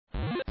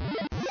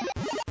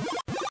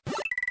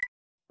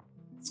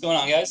What's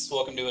going on, guys?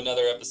 Welcome to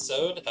another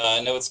episode.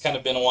 I know it's kind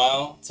of been a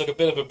while. Took a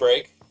bit of a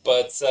break,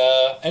 but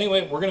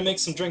anyway, we're gonna make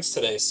some drinks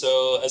today.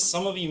 So, as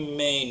some of you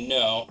may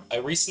know, I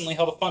recently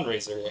held a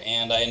fundraiser,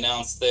 and I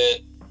announced that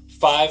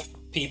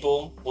 5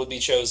 people would be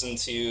chosen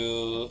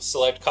to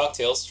select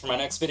cocktails for my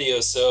next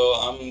video. So,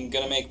 I'm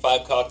gonna make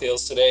 5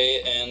 cocktails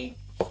today, and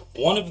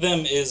one of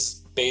them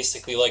is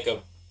basically like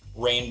a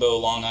rainbow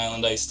Long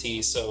Island iced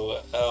tea.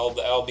 So,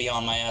 I'll be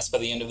on my ass by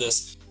the end of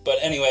this. But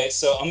anyway,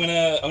 so I'm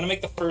gonna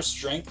make the first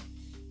drink.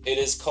 It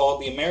is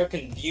called the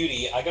American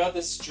Beauty. I got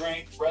this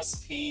drink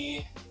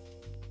recipe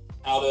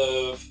out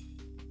of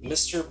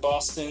Mr.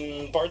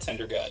 Boston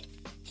Bartender Guide.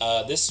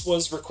 This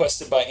was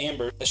requested by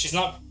Amber. She's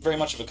not very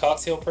much of a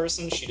cocktail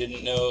person. She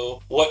didn't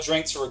know what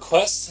drink to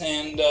request,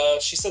 and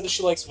she said that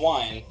she likes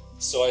wine.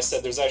 So I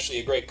said there's actually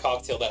a great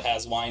cocktail that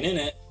has wine in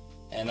it,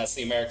 and that's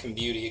the American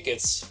Beauty. It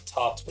gets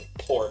topped with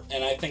port,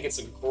 and I think it's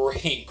a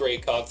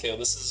great cocktail.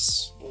 This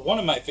is one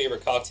of my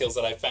favorite cocktails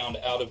that I found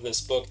out of this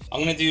book. I'm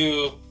gonna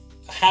do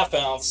a ½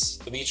 ounce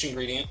of each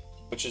ingredient,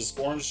 which is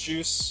orange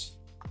juice,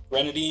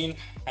 grenadine,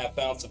 ½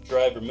 ounce of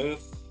dry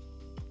vermouth,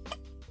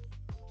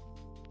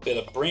 a bit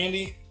of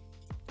brandy.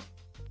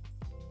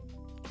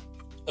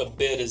 A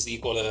bit is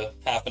equal to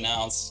 ½ an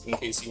ounce, in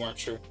case you weren't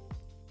sure.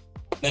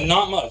 And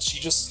not much. You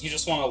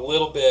just want a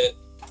little bit,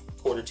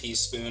 quarter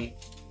teaspoon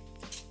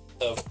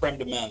of creme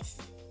de menthe.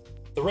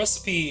 The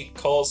recipe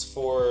calls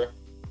for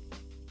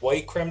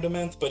white creme de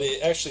menthe, but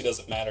it actually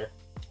doesn't matter.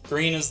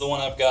 Green is the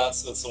one I've got,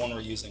 so that's the one we're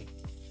using.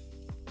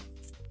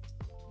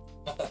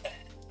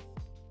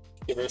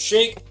 Give her a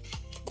shake.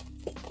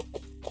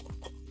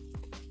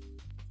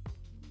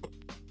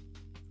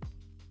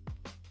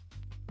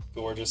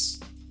 Gorgeous.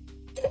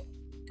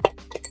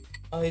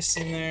 Ice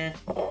in there.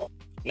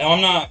 Now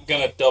I'm not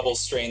gonna double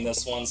strain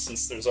this one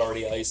since there's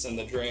already ice in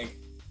the drink.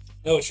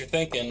 I know what you're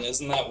thinking,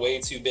 isn't that way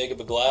too big of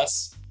a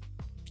glass?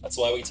 That's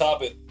why we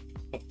top it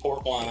with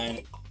port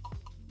wine.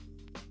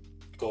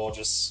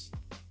 Gorgeous.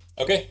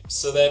 Okay,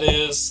 so that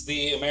is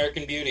the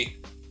American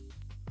Beauty.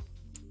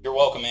 You're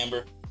welcome,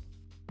 Amber.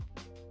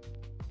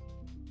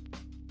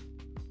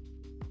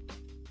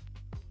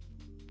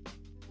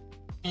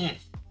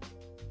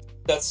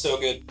 That's so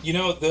good. You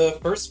know, the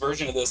first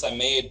version of this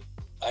I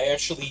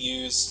actually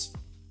used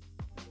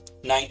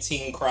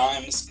 19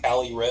 Crimes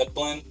Cali Red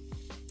blend,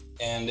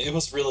 and it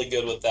was really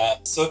good with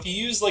that. So if you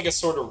use like a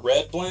sort of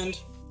red blend,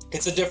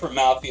 it's a different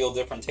mouthfeel,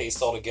 different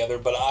taste altogether,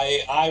 but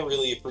I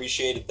really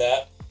appreciated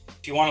that.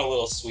 If you want a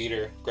little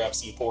sweeter, grab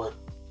some port.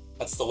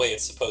 That's the way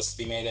it's supposed to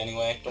be made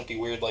anyway. Don't be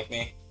weird like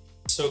me.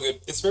 So good.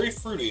 It's very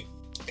fruity.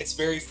 It's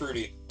very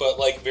fruity, but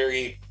like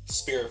very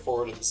spirit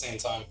forward at the same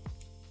time.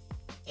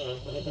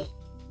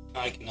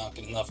 I cannot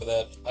get enough of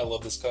that. I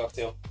love this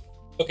cocktail.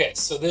 Okay,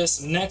 so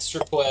this next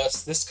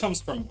request, this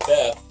comes from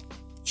Beth.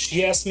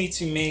 She asked me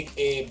to make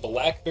a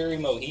Blackberry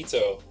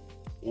Mojito,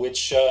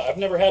 which I've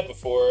never had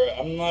before.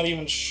 I'm not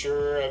even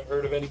sure I've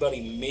heard of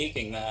anybody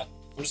making that.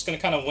 I'm just gonna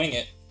kind of wing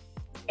it.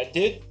 I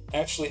did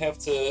actually have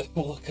to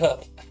look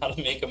up how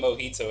to make a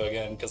mojito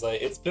again, because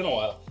it's been a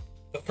while.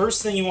 The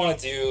first thing you want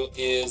to do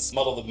is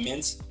muddle the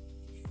mint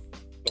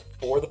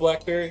before the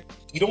blackberry.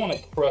 You don't want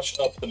to crush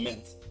up the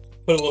mint.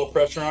 Put a little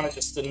pressure on it,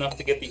 just enough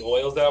to get the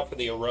oils out for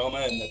the aroma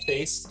and the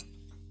taste.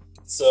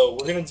 So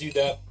we're going to do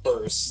that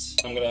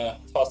first. I'm going to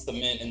toss the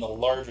mint in the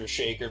larger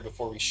shaker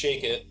before we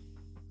shake it.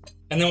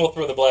 And then we'll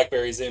throw the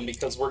blackberries in,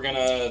 because we're going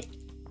to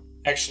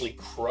actually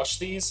crush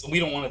these. We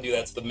don't want to do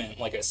that to the mint,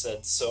 like I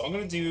said. So I'm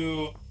going to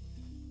do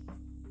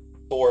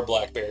 4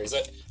 blackberries.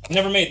 I've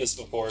never made this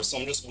before, so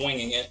I'm just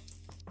winging it.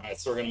 Alright,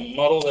 so we're going to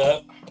muddle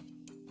that.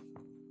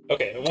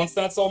 Okay, and once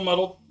that's all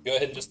muddled, go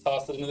ahead and just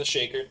toss it into the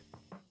shaker.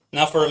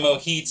 Now for a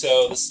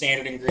mojito, the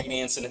standard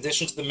ingredients, in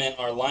addition to the mint,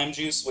 are lime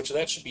juice, which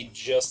that should be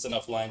just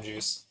enough lime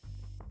juice.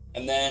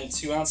 And then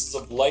 2 ounces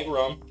of light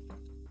rum.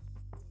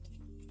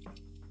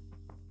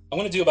 I'm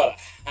going to do about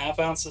a ½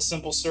 ounce of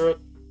simple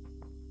syrup.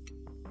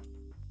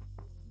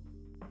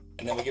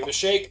 And then we give it a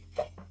shake.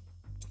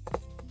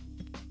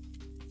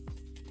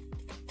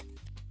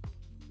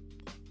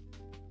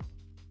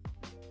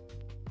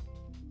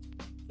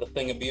 The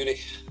thing of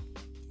beauty.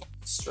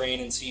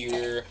 Strain into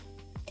your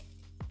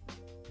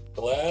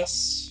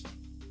glass.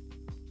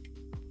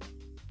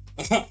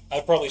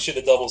 I probably should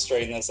have double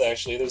strained this,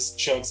 actually. There's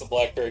chunks of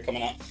blackberry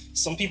coming out.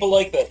 Some people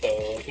like that,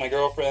 though. Like, my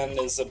girlfriend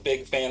is a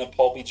big fan of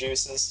pulpy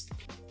juices.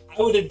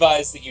 I would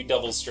advise that you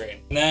double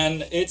strain. And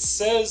then it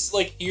says,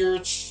 like, you're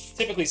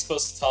typically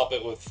supposed to top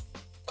it with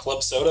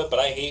club soda, but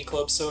I hate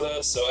club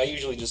soda, so I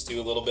usually just do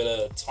a little bit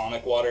of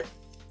tonic water.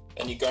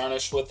 And you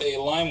garnish with a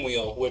lime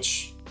wheel,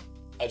 which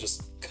I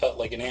just cut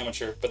like an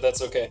amateur, but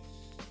that's okay.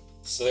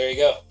 So there you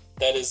go.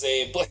 That is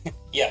a...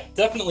 yeah,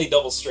 definitely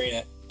double strain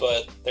it,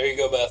 but there you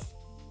go, Beth.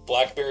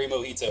 Blackberry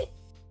Mojito.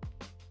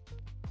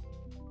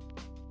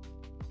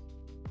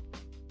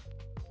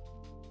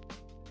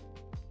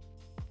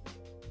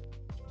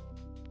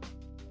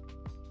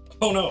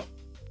 Oh no!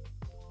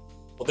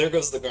 Well, there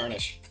goes the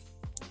garnish.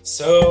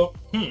 So,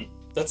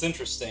 that's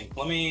interesting.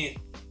 Let me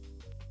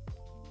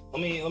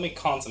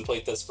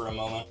contemplate this for a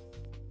moment.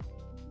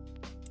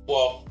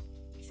 Well,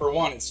 for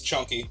one, it's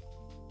chunky,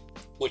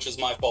 which is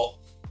my fault.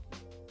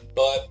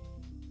 But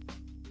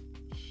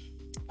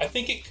I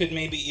think it could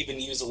maybe even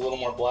use a little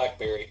more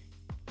blackberry.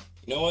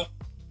 You know what?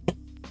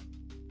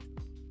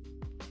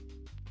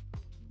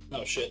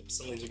 Oh shit,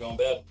 some of these are going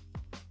bad.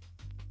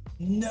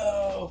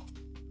 No!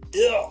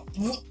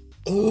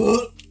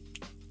 Ugh.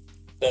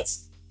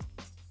 That's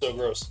so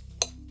gross.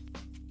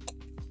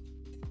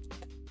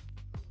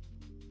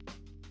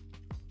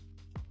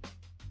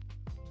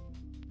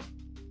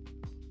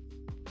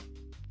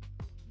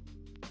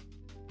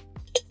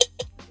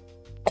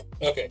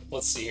 Okay,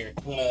 let's see here.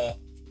 I'm gonna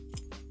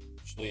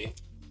actually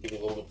give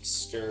it a little bit of a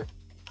stir.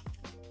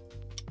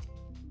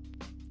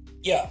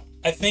 Yeah,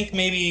 I think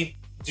maybe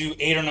do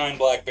 8 or 9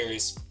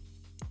 blackberries,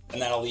 and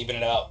that'll even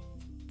it out.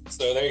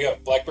 So there you go,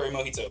 Blackberry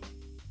Mojito.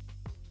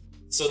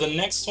 So the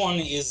next one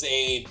is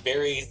a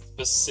very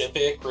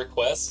specific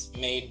request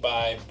made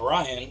by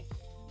Brian,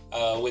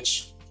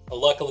 which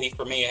luckily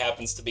for me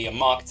happens to be a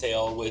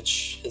mocktail,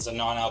 which is a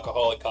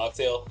non-alcoholic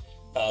cocktail,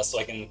 so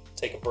I can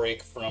take a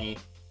break from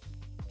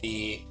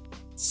the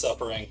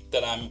suffering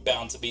that I'm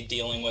bound to be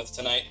dealing with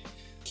tonight.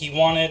 He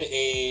wanted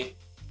a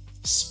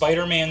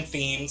Spider-Man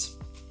themed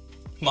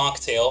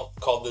mocktail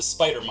called the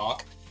Spider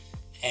Mock,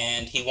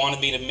 and he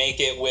wanted me to make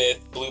it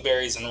with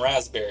blueberries and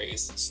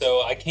raspberries.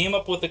 So I came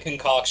up with a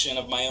concoction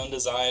of my own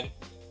design.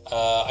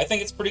 I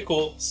think it's pretty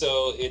cool.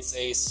 So it's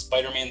a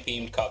Spider-Man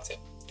themed cocktail,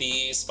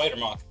 the Spider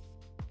Mock.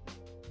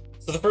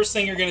 So the first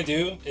thing you're gonna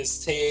do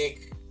is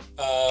take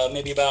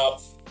maybe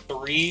about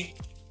 3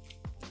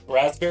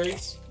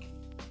 raspberries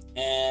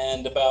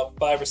and about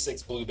 5 or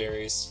 6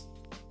 blueberries.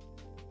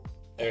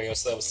 There you go,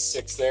 so that was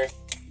 6 there.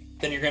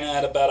 Then you're gonna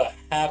add about a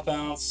 ½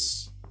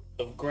 ounce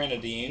of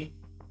grenadine,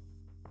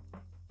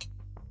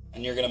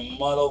 and you're gonna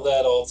muddle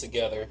that all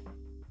together.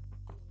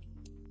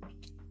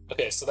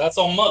 Okay, so that's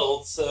all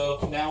muddled,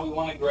 so now we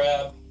wanna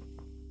grab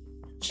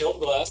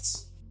chilled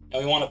glass,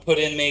 and we wanna put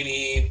in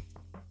maybe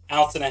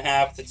 1.5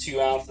 ounces to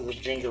 2 ounces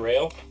of ginger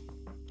ale.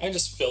 I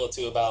just fill it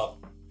to about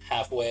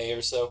halfway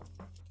or so.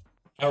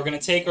 Now we're going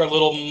to take our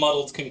little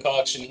muddled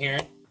concoction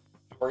here.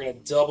 We're going to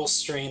double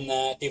strain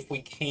that, if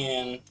we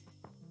can,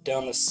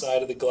 down the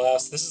side of the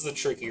glass. This is the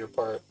trickier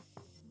part.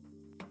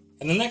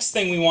 And the next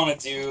thing we want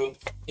to do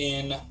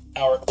in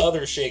our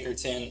other shaker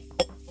tin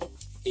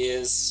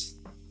is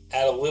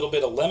add a little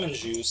bit of lemon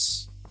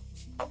juice.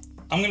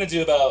 I'm going to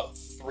do about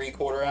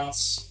 3/4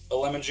 ounce of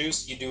lemon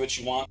juice. You do what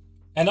you want.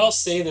 And I'll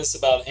say this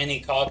about any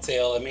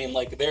cocktail. I mean,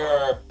 like, there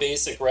are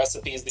basic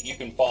recipes that you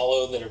can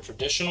follow that are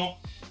traditional,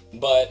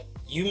 but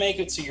you make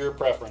it to your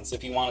preference.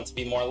 If you want it to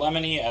be more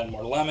lemony, add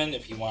more lemon.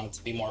 If you want it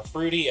to be more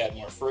fruity, add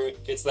more fruit.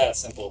 It's that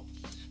simple.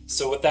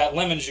 So with that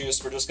lemon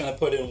juice, we're just gonna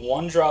put in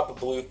 1 drop of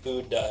blue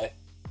food dye.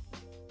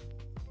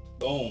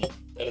 Boom,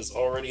 that is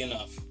already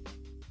enough.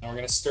 Now we're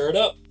gonna stir it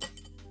up.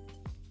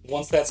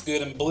 Once that's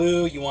good and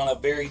blue, you wanna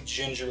very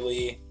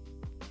gingerly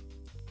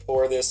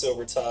pour this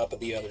over top of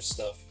the other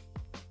stuff.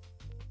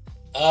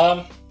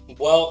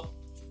 Well,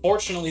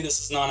 fortunately this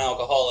is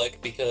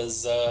non-alcoholic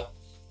because I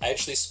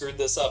actually screwed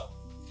this up.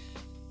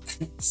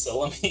 So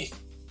let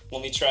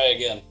me try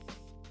again.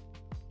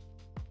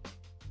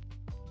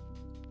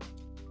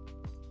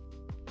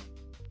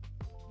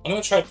 I'm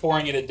gonna try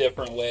pouring it a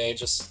different way,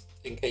 just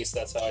in case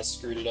that's how I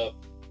screwed it up.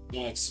 I'm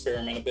gonna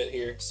experiment a bit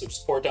here. So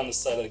just pour it down the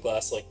side of the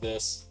glass like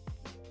this.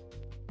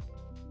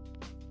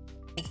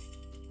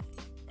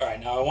 All right,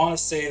 now I want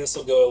to say this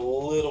will go a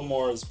little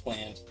more as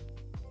planned.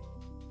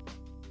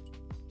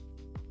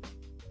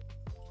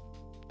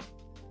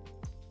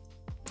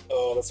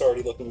 Oh, that's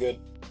already looking good.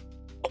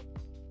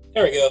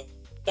 There we go.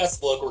 That's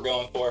the look we're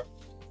going for.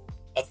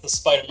 That's the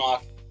Spider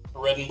Mock,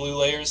 red and blue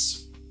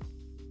layers.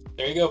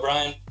 There you go,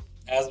 Brian,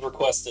 as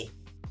requested.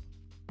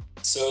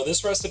 So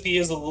this recipe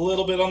is a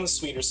little bit on the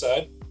sweeter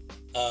side.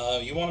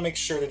 You want to make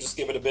sure to just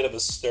give it a bit of a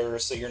stir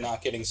so you're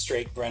not getting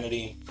straight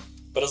grenadine.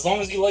 But as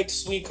long as you like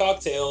sweet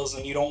cocktails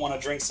and you don't want to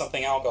drink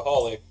something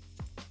alcoholic,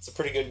 it's a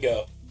pretty good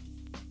go.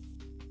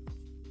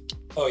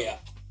 Oh yeah.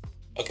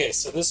 Okay,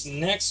 so this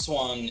next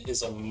one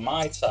is a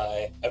Mai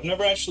Tai. I've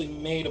never actually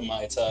made a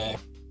Mai Tai.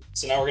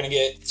 So now we're gonna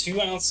get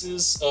 2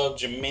 ounces of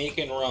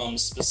Jamaican rum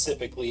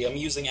specifically. I'm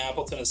using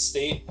Appleton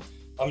Estate.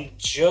 I'm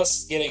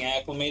just getting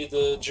acclimated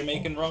to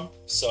Jamaican rum,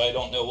 so I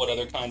don't know what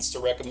other kinds to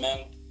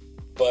recommend.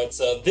 But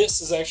this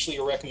is actually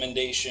a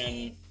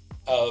recommendation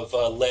of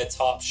Le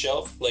Top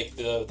Shelf, like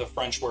the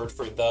French word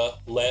for the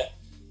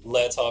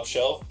Le Top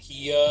Shelf.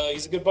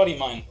 He's a good buddy of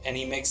mine, and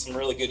he makes some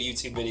really good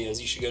YouTube videos.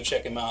 You should go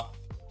check him out.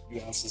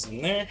 2 ounces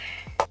in there.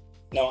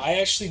 Now, I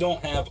actually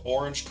don't have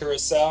orange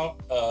curacao.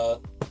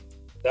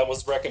 That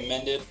was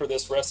recommended for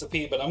this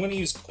recipe, but I'm going to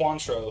use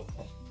Cointreau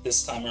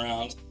this time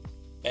around.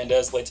 And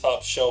as Le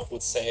Top Shelf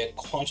would say it,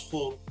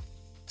 Cointreau,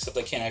 except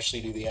I can't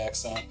actually do the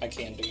accent. I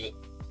can't do it.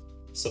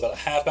 So about a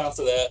 ½ ounce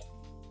of that.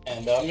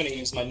 And I'm going to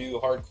use my new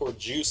hardcore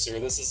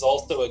juicer. This is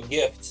also a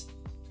gift,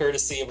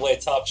 courtesy of Le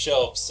Top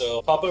Shelf.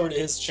 So pop over to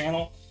his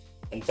channel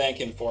and thank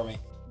him for me.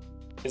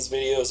 His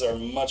videos are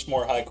much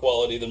more high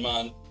quality than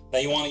mine. Now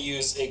you want to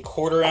use a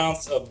 1/4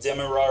 ounce of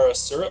Demerara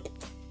syrup.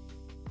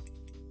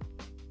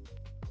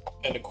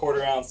 and a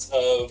 1/4 ounce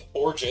of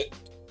orgeat,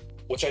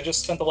 which I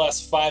just spent the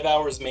last 5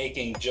 hours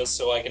making just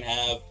so I can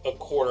have a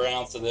 1/4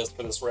 ounce of this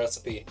for this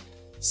recipe.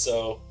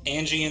 So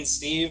Angie and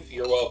Steve,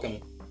 you're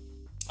welcome.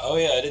 Oh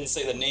yeah, I didn't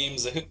say the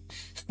names.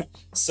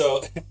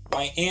 So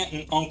my aunt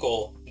and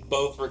uncle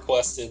both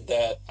requested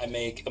that I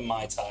make a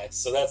Mai Tai.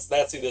 So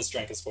that's who this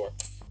drink is for.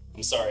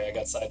 I'm sorry, I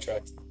got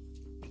sidetracked.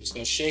 I'm just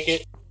gonna shake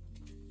it.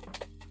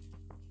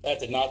 That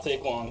did not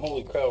take long,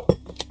 holy crow.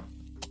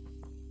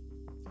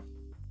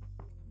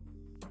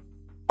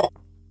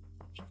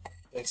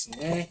 Mix in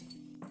there.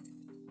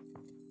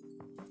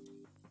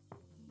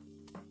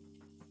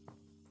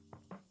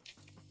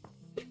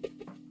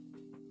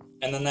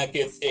 And then that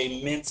gets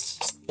a mint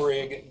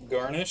sprig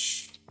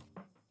garnish,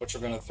 which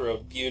we're gonna throw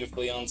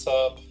beautifully on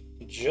top,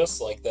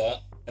 just like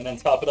that. And then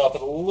top it off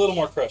with a little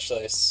more crushed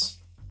ice.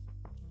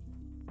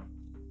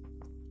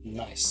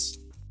 Nice.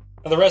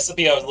 Now the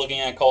recipe I was looking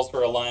at calls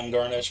for a lime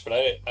garnish, but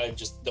I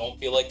just don't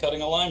feel like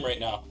cutting a lime right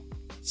now.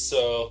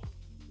 So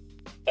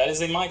that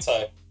is a Mai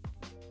Tai.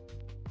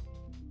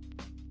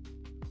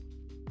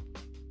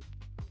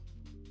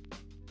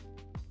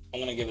 I'm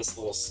gonna give this a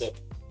little sip.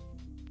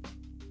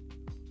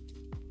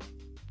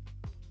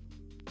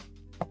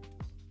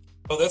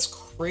 Oh, that's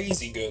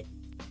crazy good.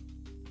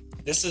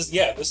 This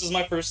is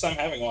my first time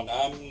having one.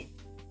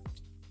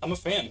 I'm a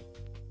fan.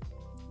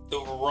 The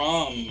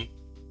rum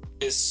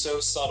is so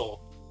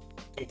subtle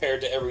compared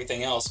to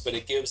everything else, but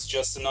it gives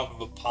just enough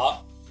of a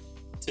pop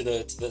to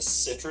the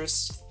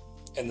citrus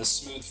and the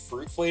smooth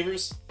fruit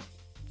flavors.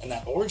 And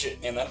that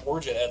orgeat, man, that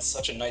orgeat adds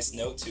such a nice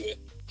note to it.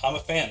 I'm a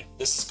fan.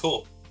 This is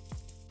cool.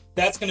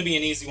 That's going to be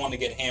an easy one to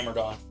get hammered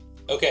on.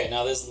 Okay,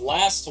 now this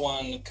last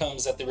one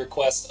comes at the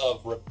request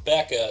of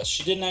Rebecca.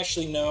 She didn't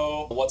actually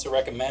know what to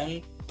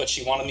recommend, but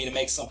she wanted me to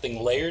make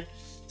something layered.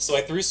 So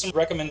I threw some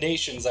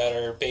recommendations at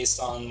her based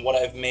on what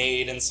I've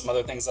made and some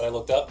other things that I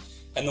looked up.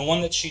 And the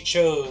one that she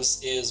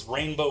chose is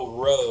Rainbow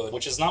Road,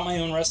 which is not my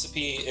own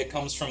recipe. It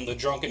comes from the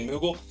Drunken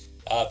Moogle.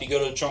 If you go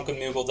to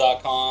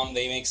drunkenmoogle.com,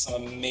 they make some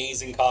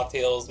amazing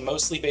cocktails,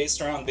 mostly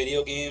based around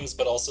video games,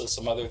 but also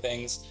some other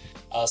things.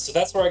 So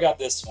that's where I got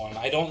this one.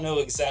 I don't know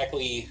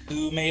exactly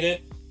who made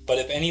it, but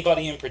if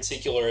anybody in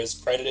particular is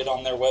credited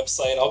on their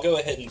website, I'll go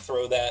ahead and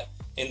throw that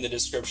in the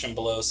description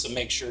below, so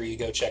make sure you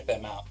go check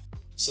them out.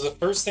 So the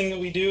first thing that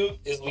we do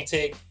is we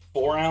take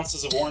 4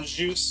 ounces of orange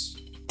juice.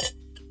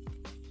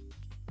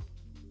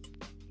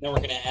 Then we're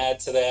going to add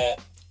to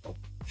that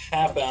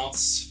 1/2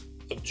 ounce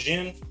of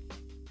gin.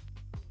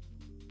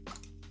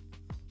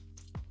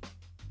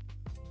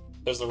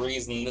 There's a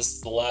reason this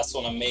is the last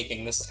one I'm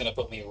making. This is going to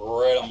put me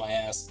right on my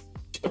ass.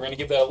 So we're going to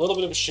give that a little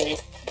bit of a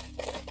shake.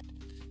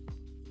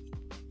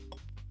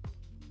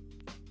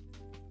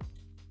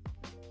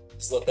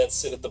 Just let that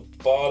sit at the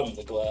bottom of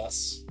the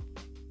glass.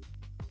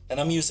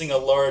 And I'm using a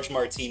large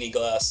martini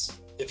glass.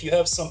 If you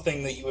have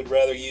something that you would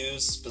rather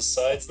use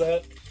besides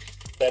that,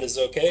 that is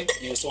okay.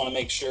 You just want to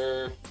make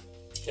sure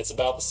it's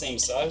about the same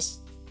size,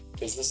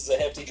 because this is a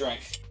hefty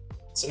drink.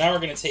 So now we're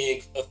going to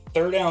take a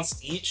 1/3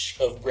 ounce each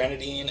of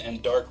grenadine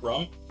and dark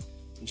rum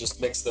and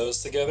just mix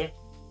those together.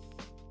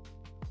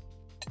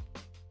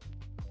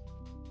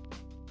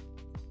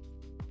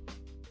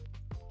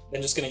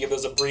 Then just going to give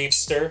those a brief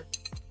stir.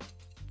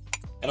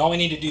 And all we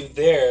need to do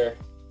there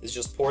is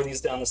just pour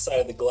these down the side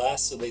of the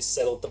glass so they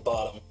settle at the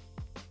bottom.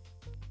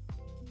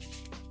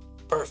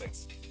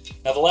 Perfect.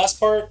 Now the last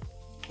part,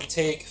 we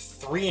take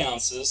 3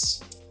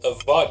 ounces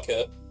of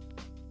vodka.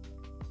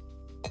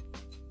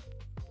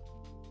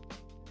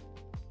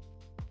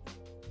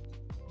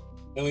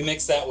 Then we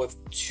mix that with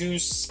 2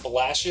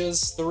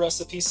 splashes, the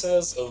recipe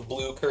says, of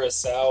blue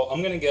curacao.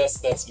 I'm gonna guess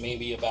that's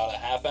maybe about a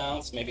 1/2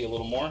 ounce, maybe a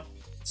little more.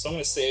 So I'm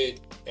gonna say,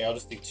 here, I'll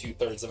just do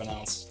 2/3 of an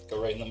ounce,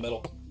 go right in the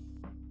middle.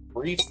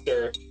 Brief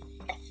stir.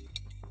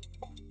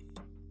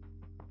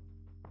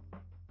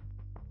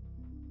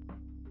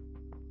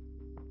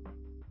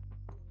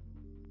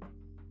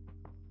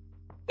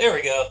 There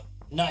we go,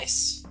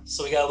 nice.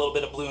 So we got a little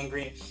bit of blue and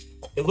green.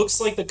 It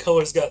looks like the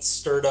colors got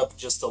stirred up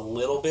just a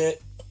little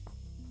bit,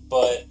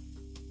 but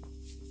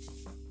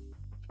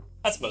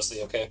that's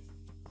mostly okay.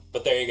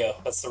 But there you go,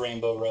 that's the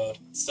Rainbow Road.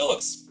 It still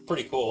looks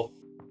pretty cool.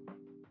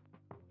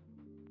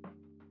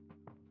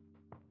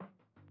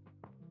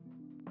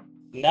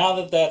 Now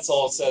that that's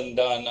all said and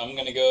done, I'm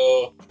gonna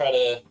go try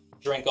to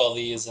drink all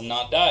these and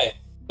not die.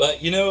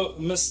 But you know,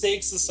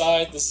 mistakes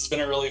aside, this has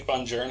been a really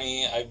fun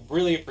journey. I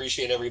really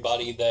appreciate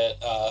everybody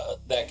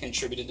that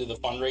contributed to the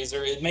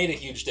fundraiser. It made a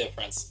huge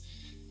difference.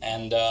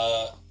 And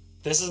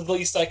this is the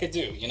least I could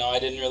do. You know, I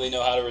didn't really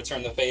know how to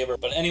return the favor.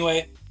 But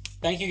anyway,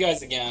 thank you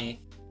guys again.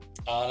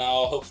 And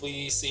I'll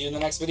hopefully see you in the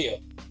next video.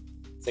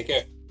 Take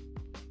care.